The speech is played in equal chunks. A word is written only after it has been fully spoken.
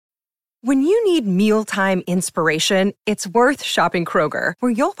When you need mealtime inspiration, it's worth shopping Kroger,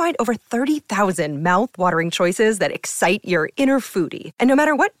 where you'll find over 30,000 mouth-watering choices that excite your inner foodie. And no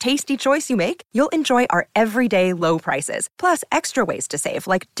matter what tasty choice you make, you'll enjoy our everyday low prices, plus extra ways to save,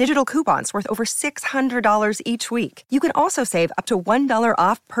 like digital coupons worth over $600 each week. You can also save up to $1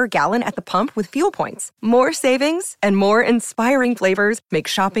 off per gallon at the pump with fuel points. More savings and more inspiring flavors make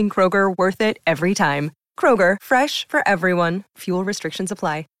shopping Kroger worth it every time. Kroger, fresh for everyone. Fuel restrictions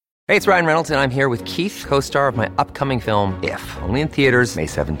apply. Hey, it's Ryan Reynolds, and I'm here with Keith, co-star of my upcoming film, If, only in theaters May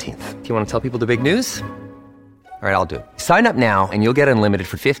 17th. Do you want to tell people the big news? All right, I'll do it. Sign up now and you'll get unlimited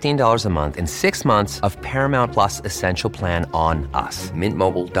for $15 a month and 6 months of Paramount Plus Essential Plan on us.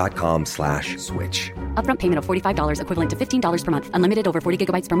 MintMobile.com/switch. Upfront payment of $45 equivalent to $15 per month. Unlimited over 40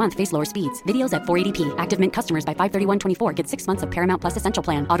 gigabytes per month. Face lower speeds. Videos at 480p. Active Mint customers by 531.24 get 6 months of Paramount Plus Essential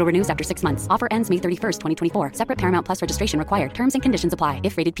Plan. Auto renews after 6 months. Offer ends May 31st, 2024. Separate Paramount Plus registration required. Terms and conditions apply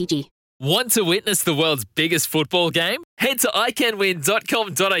if rated PG. Want to witness the world's biggest football game? Head to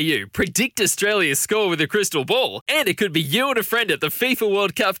iCanWin.com.au, predict Australia's score with a crystal ball, and it could be you and a friend at the FIFA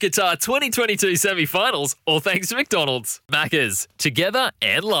World Cup Qatar 2022 semi-finals, all thanks to McDonald's. Maccas, together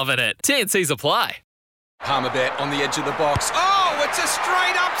and loving it. TNCs apply. Palmerbet on the edge of the box. Oh, it's a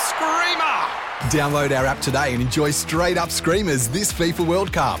straight-up screamer! Download our app today and enjoy straight-up screamers this FIFA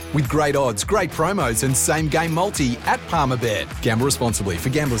World Cup with great odds, great promos and same-game multi at Palmerbet. Gamble responsibly. For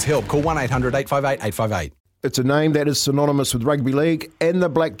Gamblers' Help, call 1-800-858-858. It's a name that is synonymous with rugby league and the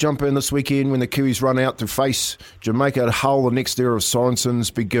black jumper in this weekend when the Kiwis run out to face Jamaica at Hull. The next era of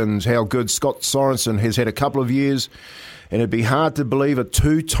Sorenson's begins. How good Scott Sorensen has had a couple of years, and it'd be hard to believe a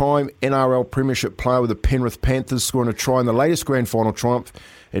two-time NRL Premiership player with the Penrith Panthers scoring a try in the latest grand final triumph,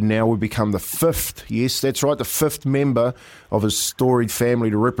 and now will become the fifth, yes, that's right, the fifth member of his storied family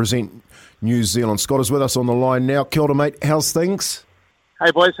to represent New Zealand. Scott is with us on the line now. Kia ora, mate. How's things?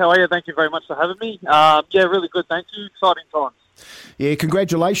 Hey, boys. How are you? Thank you very much for having me. Yeah, really good. Thank you. Exciting times. Yeah,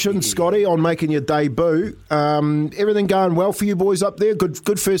 congratulations, Scotty, on making your debut. Everything going well for you boys up there?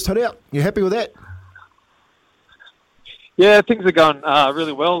 Good first hit out. You happy with that? Yeah, things are going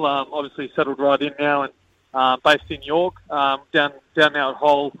really well. Obviously settled right in now and based in York. Down now at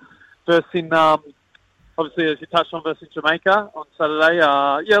Hull. Versing, obviously, as you touched on, versing Jamaica on Saturday.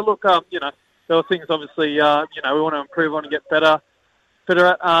 Yeah, look, there were things, obviously, we want to improve on and get better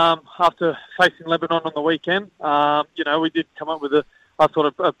at after facing Lebanon on the weekend. We did come up with a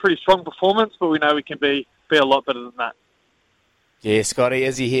pretty strong performance, but we know we can be a lot better than that. Yeah, Scotty,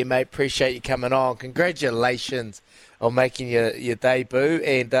 as you hear, mate, appreciate you coming on. Congratulations on making your debut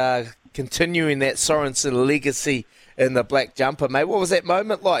and continuing that Sorensen legacy in the black jumper, mate. What was that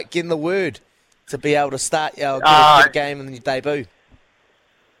moment like, getting the word to be able to start your game in your debut?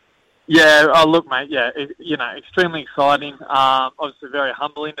 Yeah, look, mate, extremely exciting. Obviously very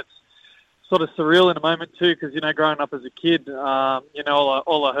humbling. It's sort of surreal in a moment too, because, growing up as a kid,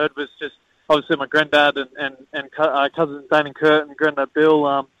 all I heard was just, obviously my granddad and cousins Dan and Kurt and granddad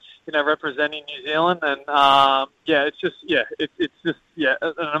Bill, representing New Zealand. And, it's just an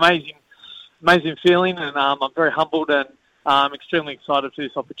amazing feeling. And I'm very humbled and extremely excited for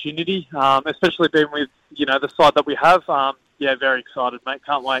this opportunity, especially being with, the side that we have. Very excited, mate.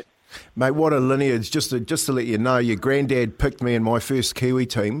 Can't wait. Mate, what a lineage. Just to let you know, your granddad picked me in my first Kiwi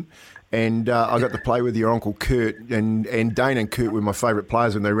team, and I got to play with your Uncle Kurt, and Dane and Kurt were my favourite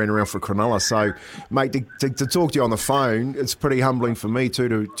players when they ran around for Cronulla. So, mate, to talk to you on the phone, it's pretty humbling for me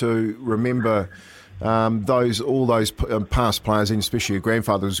too to remember all those past players, and especially your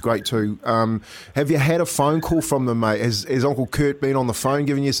grandfather was great too. Have you had a phone call from them, mate? Has Uncle Kurt been on the phone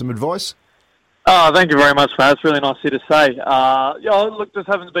giving you some advice? Oh, thank you very much, mate. It's really nice of you to say. Look, just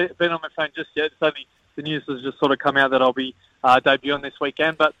haven't been on my phone just yet. It's only the news has just sort of come out that I'll be debuting this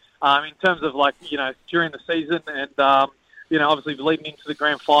weekend. But in terms of during the season and obviously leading into the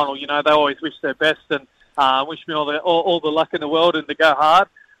grand final, they always wish their best and wish me all the luck in the world and to go hard.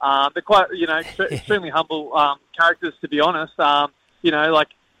 They're quite extremely humble characters, to be honest.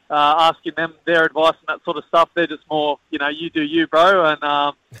 Asking them their advice and that sort of stuff. They're just more, you do you, bro, and,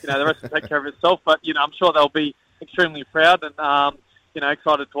 the rest will take care of itself. But, I'm sure they'll be extremely proud and,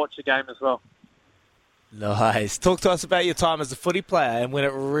 excited to watch the game as well. Nice. Talk to us about your time as a footy player and when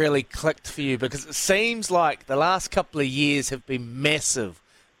it really clicked for you, because it seems like the last couple of years have been massive.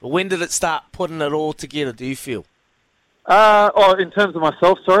 But when did it start putting it all together, do you feel? In terms of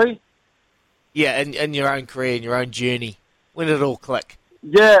myself, sorry? Yeah, in your own career, in your own journey. When did it all click?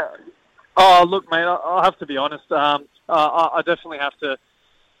 Yeah. Oh, look, mate, I'll have to be honest. I definitely have to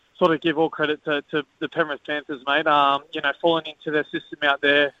sort of give all credit to the Penrith Panthers, mate. Falling into their system out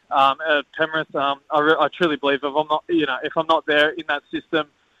there at Penrith, I truly believe if I'm not there in that system,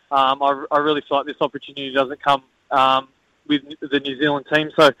 I really feel like this opportunity doesn't come with the New Zealand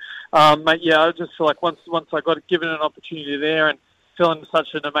team. So, mate, yeah, I just feel like once I got given an opportunity there and feeling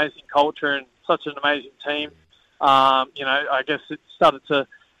such an amazing culture and such an amazing team, I guess it started to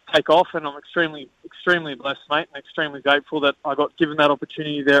take off, and I'm extremely, extremely blessed, mate, and extremely grateful that I got given that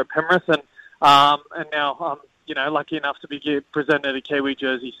opportunity there at Penrith, and now I'm, lucky enough to be presented a Kiwi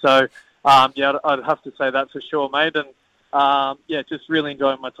jersey. So, I'd have to say that for sure, mate, and just really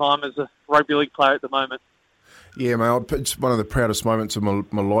enjoying my time as a rugby league player at the moment. Yeah, mate, it's one of the proudest moments of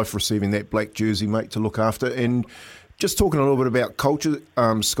my life, receiving that black jersey, mate, to look after. And just talking a little bit about culture,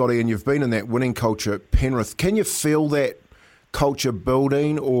 Scotty, and you've been in that winning culture at Penrith. Can you feel that culture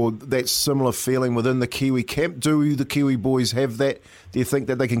building or that similar feeling within the Kiwi camp? Do the Kiwi boys have that? Do you think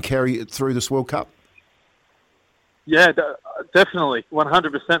that they can carry it through this World Cup? Yeah, definitely,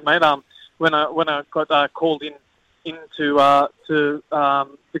 100%, mate. When I got called into the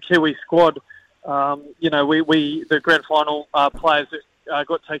Kiwi squad, we the grand final players that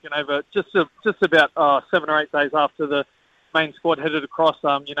got taken over just about 7 or 8 days after the main squad headed across.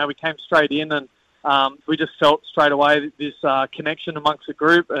 We came straight in, and we just felt straight away this connection amongst the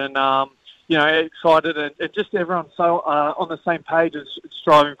group, and excited, and just everyone so on the same page and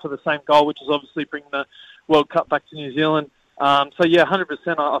striving for the same goal, which is obviously bring the World Cup back to New Zealand.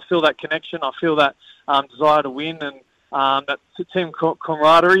 100%. I feel that connection. I feel that desire to win, and that team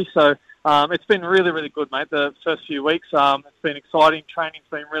camaraderie. So it's been really, really good, mate. The first few weeks, it's been exciting. Training's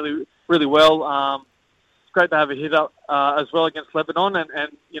been really, really well. It's great to have a hit up as well against Lebanon,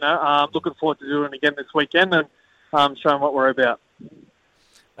 and looking forward to doing it again this weekend and showing what we're about.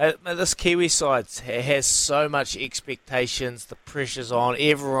 This Kiwi side has so much expectations. The pressure's on.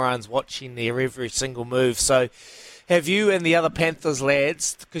 Everyone's watching their every single move. So have you and the other Panthers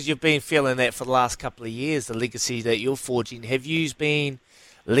lads, because you've been feeling that for the last couple of years, the legacy that you're forging, have you been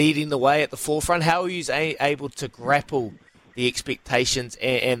leading the way at the forefront? How are you able to grapple the expectations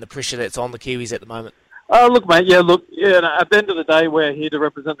and the pressure that's on the Kiwis at the moment? Look, mate, at the end of the day, we're here to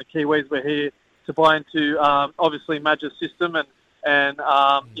represent the Kiwis. We're here to buy into, obviously, Madge's system and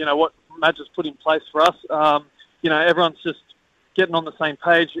what Madge has put in place for us. Everyone's just getting on the same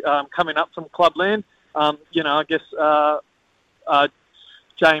page, coming up from Clubland. I guess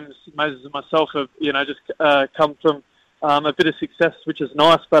James, Moses and myself have, just come from a bit of success, which is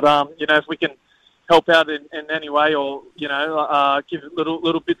nice. But, if we can help out in any way or, give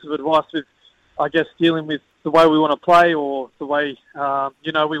little bits of advice with, I guess, dealing with the way we want to play or the way,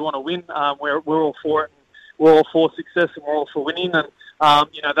 we want to win, we're all for it. We're all for success and we're all for winning. And,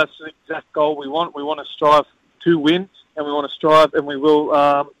 that's the exact goal we want. We want to strive to win and we want to strive and we will,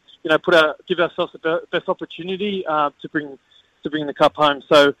 give ourselves the best opportunity to bring the cup home.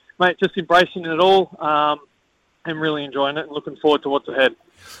 So, mate, just embracing it all and really enjoying it and looking forward to what's ahead.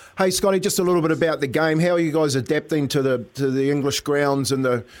 Hey, Scotty, just a little bit about the game. How are you guys adapting to the English grounds and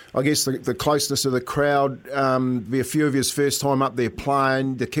the closeness of the crowd? Be a few of you's first time up there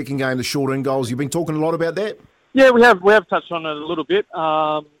playing, the kicking game, the short in goals. You've been talking a lot about that? Yeah, we have touched on it a little bit.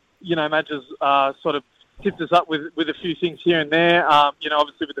 Madge has sort of tipped us up with a few things here and there.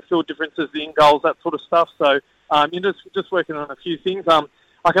 Obviously with the field differences, the in goals, that sort of stuff. So just working on a few things.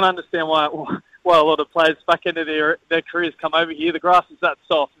 I can understand why a lot of players back into their careers come over here. The grass is that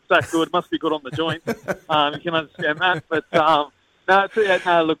soft, it's that good, it must be good on the joints. You can understand that. But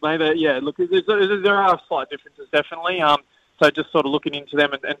look, mate, there are slight differences definitely. So just sort of looking into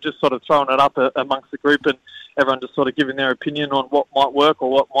them and just sort of throwing it up amongst the group and everyone just sort of giving their opinion on what might work or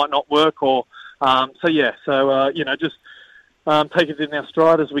what might not work. Or just take it in our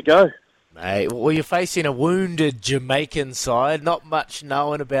stride as we go. Mate, well, you're facing a wounded Jamaican side. Not much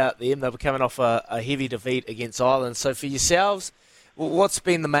known about them. They were coming off a heavy defeat against Ireland. So for yourselves, what's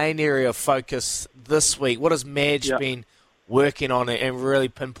been the main area of focus this week? What has Madge been working on and really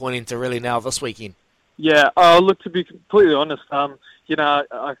pinpointing to really nail this weekend? Yeah, look, to be completely honest, I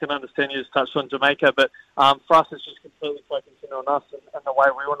can understand you just touched on Jamaica, but for us it's just completely focusing on us and the way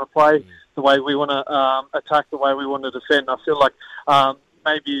we want to play, the way we want to attack, the way we want to defend. I feel like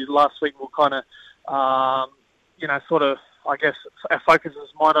maybe last week we'll kind of, I guess our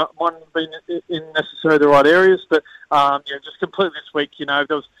focuses might have been in necessarily the right areas, but just completely this week, there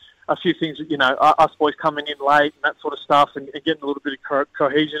was a few things, us boys coming in late and that sort of stuff and getting a little bit of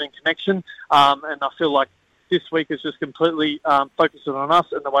cohesion and connection. And I feel like this week is just completely focusing on us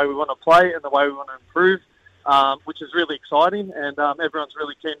and the way we want to play and the way we want to improve, which is really exciting. And everyone's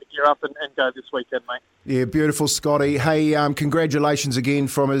really keen to gear up and go this weekend, mate. Yeah, beautiful, Scotty. Hey, congratulations again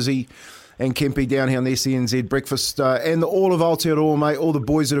from Izzy and Kempy down here on the SENZ breakfast and all of Aotearoa, mate, all the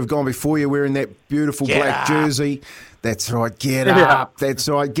boys that have gone before you wearing that beautiful black jersey. That's right, get up. That's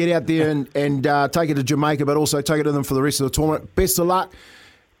right, get out there and take it to Jamaica, but also take it to them for the rest of the tournament. Best of luck.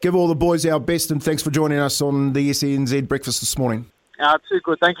 Give all the boys our best, and thanks for joining us on the SENZ breakfast this morning. Too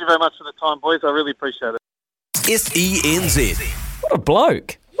good. Thank you very much for the time, boys. I really appreciate it. SENZ. What a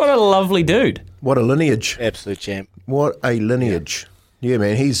bloke. What a lovely dude. What a lineage. Absolute champ. What a lineage. Yeah,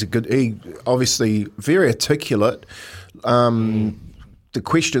 man, he obviously very articulate. The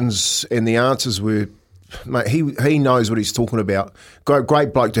questions and the answers were, mate, he knows what he's talking about.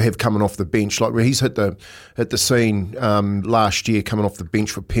 Great bloke to have coming off the bench. Like he's hit the scene last year coming off the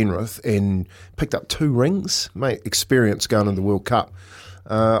bench for Penrith and picked up 2 rings. Mate, experience going into the World Cup.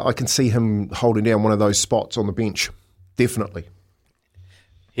 I can see him holding down one of those spots on the bench. Definitely.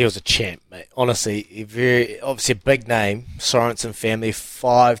 He was a champ, mate. Honestly, obviously a big name. Sorensen family,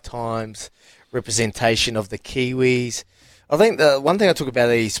 5 times representation of the Kiwis. I think the one thing I talk about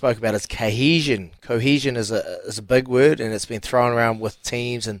that he spoke about is cohesion. Cohesion is a big word, and it's been thrown around with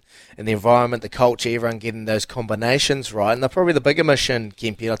teams and the environment, the culture, everyone getting those combinations right. And probably the bigger mission,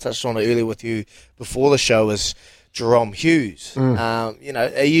 Kempi, I touched on it earlier with you before the show, is Jerome Hughes. Are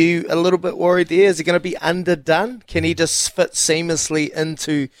you a little bit worried there? Is he going to be underdone? Can he just fit seamlessly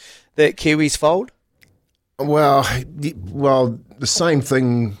into that Kiwis fold? Well, the same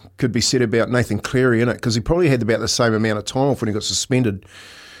thing could be said about Nathan Cleary, innit? Because he probably had about the same amount of time off when he got suspended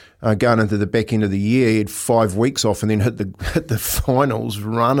going into the back end of the year. He had 5 weeks off and then hit the finals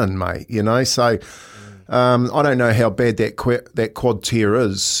running, mate. So I don't know how bad that quad tear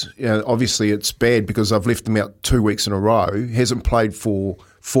is. Obviously, it's bad because I've left him out 2 weeks in a row. He hasn't played for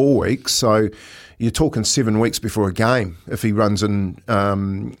 4 weeks, so you're talking 7 weeks before a game if he runs in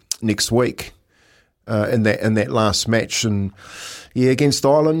next week. In that last match, and against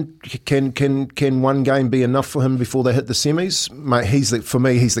Ireland, can one game be enough for him before they hit the semis? Mate, for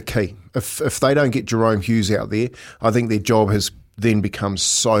me, he's the key. If they don't get Jerome Hughes out there, I think their job has then become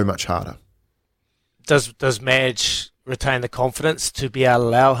so much harder. Does Madge retain the confidence to be able to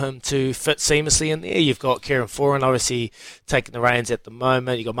allow him to fit seamlessly in there? You've got Kieran Foran obviously taking the reins at the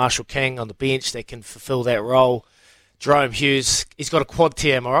moment. You've got Marshall King on the bench that can fulfil that role. Jerome Hughes, he's got a quad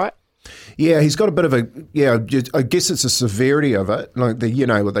tear, am I right? Yeah, he's got a bit of I guess it's the severity of it. Like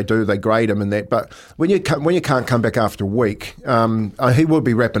what they do, they grade him and that. But when you can't come back after a week, he will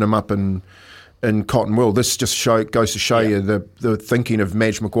be wrapping him up in cotton wool. This just goes to show you the thinking of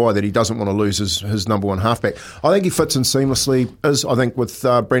Madge Maguire that he doesn't want to lose his number one halfback. I think he fits in seamlessly. I think with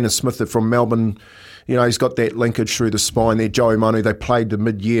Brendan Smith from Melbourne, he's got that linkage through the spine there. Joey Manu, they played the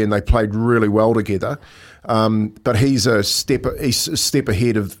mid-year and they played really well together. But he's a step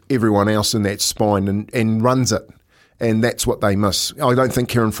ahead of everyone else in that spine and runs it. And that's what they miss. I don't think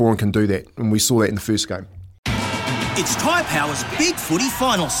Kieran Foran can do that. And we saw that in the first game. It's Tyre Power's Big Footy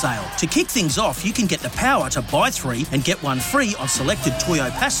Final Sale. To kick things off, you can get the power to buy 3 and get 1 free on selected Toyo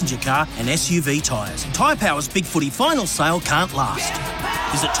passenger car and SUV tyres. Tyre Power's Big Footy Final Sale can't last.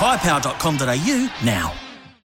 Visit tyrepower.com.au now.